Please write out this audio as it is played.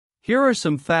Here are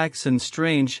some facts and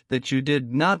strange that you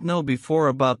did not know before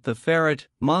about the ferret.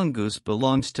 Mongoose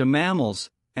belongs to mammals,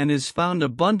 and is found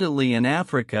abundantly in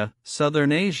Africa,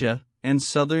 southern Asia, and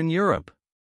southern Europe.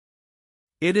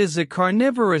 It is a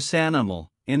carnivorous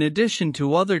animal, in addition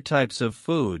to other types of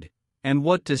food, and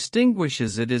what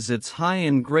distinguishes it is its high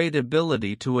and great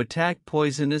ability to attack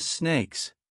poisonous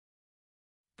snakes.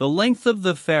 The length of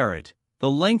the ferret.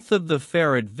 The length of the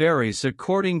ferret varies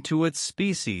according to its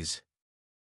species.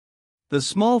 The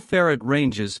small ferret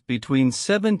ranges between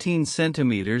 17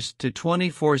 centimeters to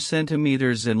 24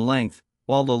 centimeters in length,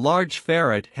 while the large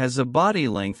ferret has a body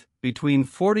length between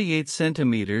 48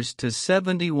 centimeters to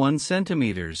 71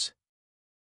 centimeters.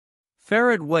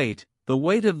 Ferret weight. The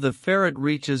weight of the ferret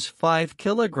reaches 5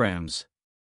 kilograms.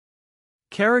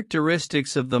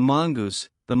 Characteristics of the mongoose.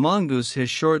 The mongoose has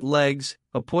short legs,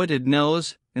 a pointed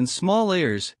nose, and small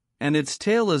ears, and its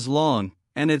tail is long,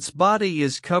 and its body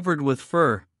is covered with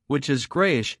fur, which is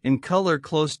grayish in color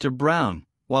close to brown,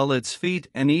 while its feet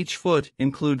and each foot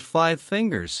include 5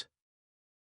 fingers.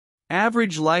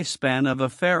 Average lifespan of a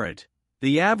ferret.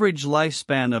 The average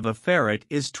lifespan of a ferret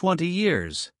is 20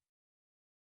 years.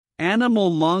 Animal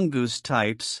mongoose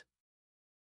types.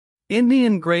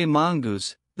 Indian gray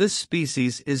mongoose. This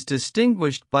species is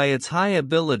distinguished by its high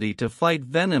ability to fight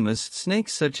venomous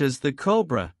snakes such as the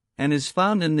cobra, and is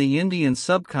found in the Indian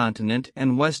subcontinent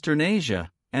and Western Asia,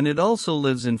 and it also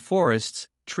lives in forests,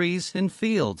 trees, and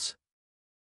fields.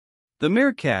 The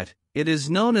meerkat. It is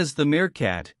known as the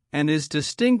meerkat, and is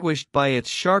distinguished by its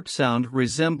sharp sound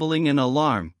resembling an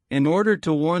alarm. In order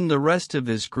to warn the rest of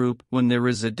his group when there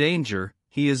is a danger,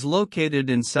 he is located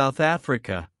in South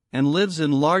Africa, and lives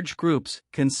in large groups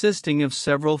consisting of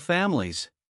several families.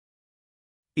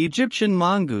 Egyptian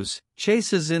mongoose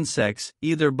chases insects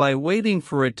either by waiting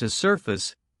for it to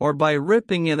surface, or by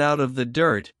ripping it out of the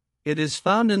dirt. It is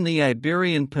found in the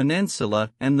Iberian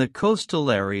Peninsula and the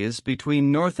coastal areas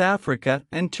between North Africa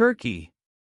and Turkey.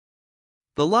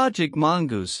 The logic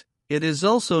mongoose, it is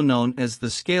also known as the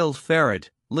scaled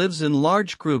ferret, lives in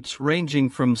large groups ranging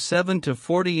from 7 to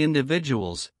 40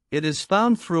 individuals. It is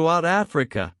found throughout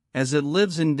Africa, as it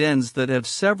lives in dens that have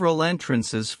several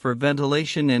entrances for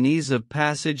ventilation and ease of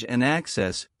passage and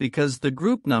access because the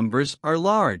group numbers are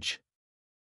large.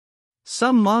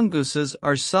 Some mongooses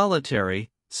are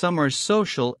solitary, some are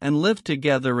social and live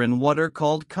together in what are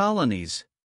called colonies.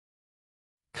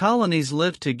 Colonies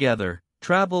live together,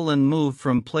 travel and move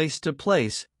from place to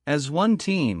place, as one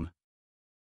team.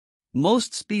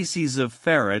 Most species of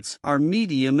ferrets are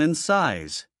medium in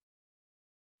size.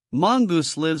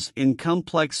 Mongoose lives in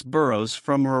complex burrows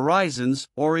from horizons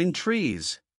or in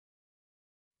trees.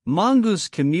 Mongoose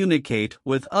communicate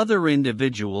with other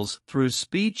individuals through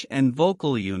speech and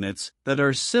vocal units that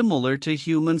are similar to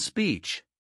human speech.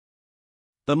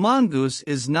 The mongoose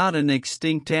is not an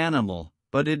extinct animal,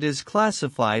 but it is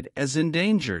classified as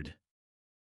endangered.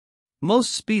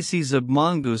 Most species of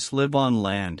mongoose live on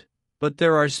land, but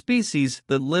there are species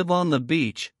that live on the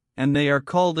beach, and they are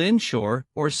called inshore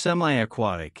or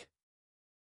semi-aquatic.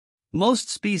 Most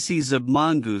species of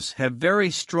mongoose have very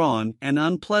strong and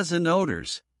unpleasant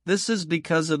odors. This is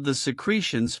because of the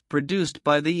secretions produced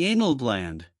by the anal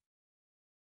gland.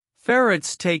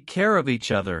 Ferrets take care of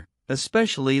each other,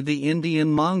 especially the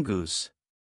Indian mongoose.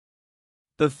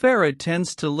 The ferret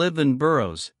tends to live in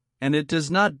burrows, and it does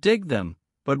not dig them,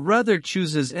 but rather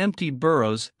chooses empty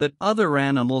burrows that other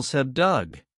animals have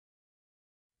dug.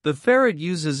 The ferret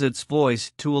uses its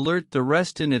voice to alert the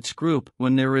rest in its group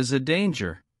when there is a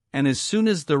danger, and as soon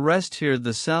as the rest hear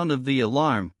the sound of the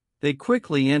alarm, they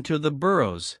quickly enter the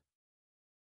burrows.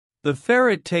 The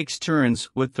ferret takes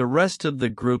turns with the rest of the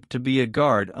group to be a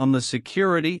guard on the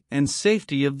security and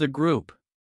safety of the group.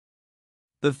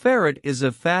 The ferret is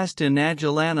a fast and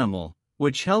agile animal,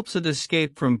 which helps it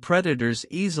escape from predators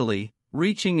easily,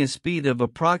 reaching a speed of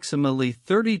approximately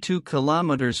 32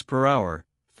 kilometers per hour.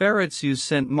 Ferrets use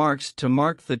scent marks to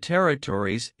mark the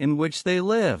territories in which they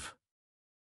live.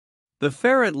 The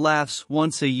ferret laughs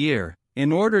once a year,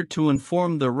 in order to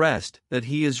inform the rest that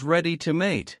he is ready to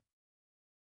mate.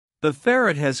 The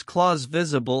ferret has claws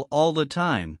visible all the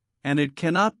time, and it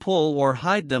cannot pull or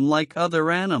hide them like other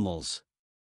animals.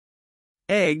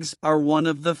 Eggs are one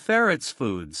of the ferret's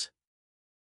foods.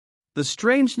 The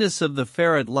strangeness of the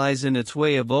ferret lies in its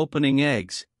way of opening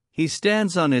eggs. He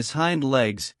stands on his hind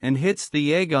legs and hits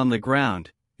the egg on the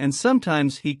ground, and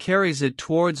sometimes he carries it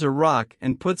towards a rock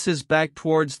and puts his back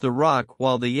towards the rock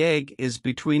while the egg is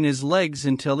between his legs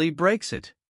until he breaks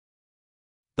it.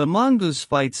 The mongoose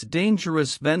fights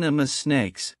dangerous venomous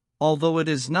snakes, although it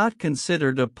is not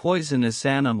considered a poisonous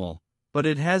animal, but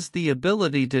it has the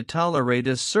ability to tolerate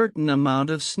a certain amount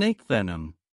of snake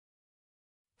venom.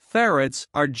 Ferrets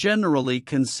are generally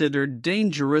considered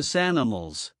dangerous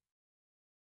animals.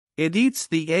 It eats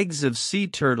the eggs of sea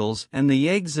turtles and the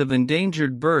eggs of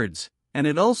endangered birds, and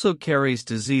it also carries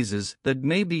diseases that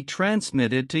may be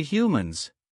transmitted to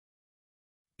humans.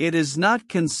 It is not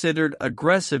considered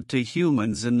aggressive to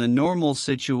humans in the normal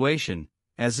situation,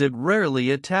 as it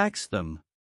rarely attacks them.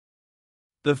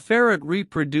 The ferret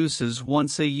reproduces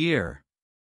once a year.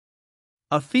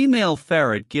 A female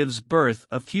ferret gives birth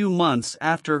a few months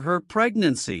after her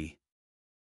pregnancy.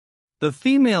 The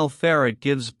female ferret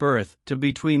gives birth to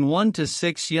between 1 to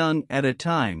 6 young at a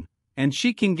time, and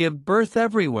she can give birth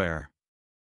everywhere.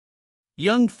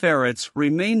 Young ferrets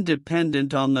remain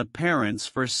dependent on the parents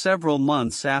for several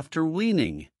months after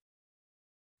weaning.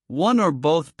 One or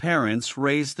both parents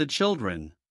raise the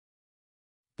children.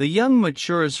 The young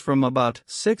matures from about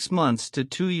 6 months to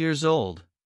 2 years old.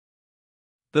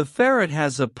 The ferret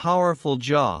has a powerful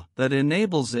jaw that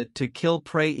enables it to kill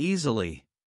prey easily.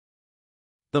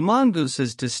 The mongoose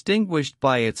is distinguished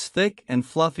by its thick and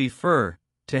fluffy fur,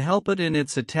 to help it in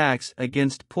its attacks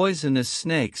against poisonous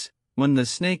snakes. When the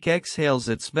snake exhales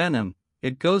its venom,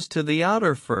 it goes to the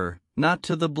outer fur, not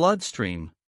to the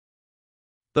bloodstream.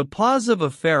 The paws of a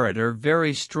ferret are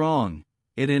very strong.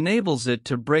 It enables it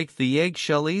to break the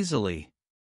eggshell easily.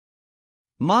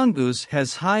 Mongoose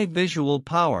has high visual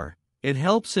power. It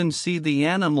helps him see the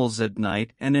animals at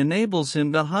night and enables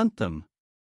him to hunt them.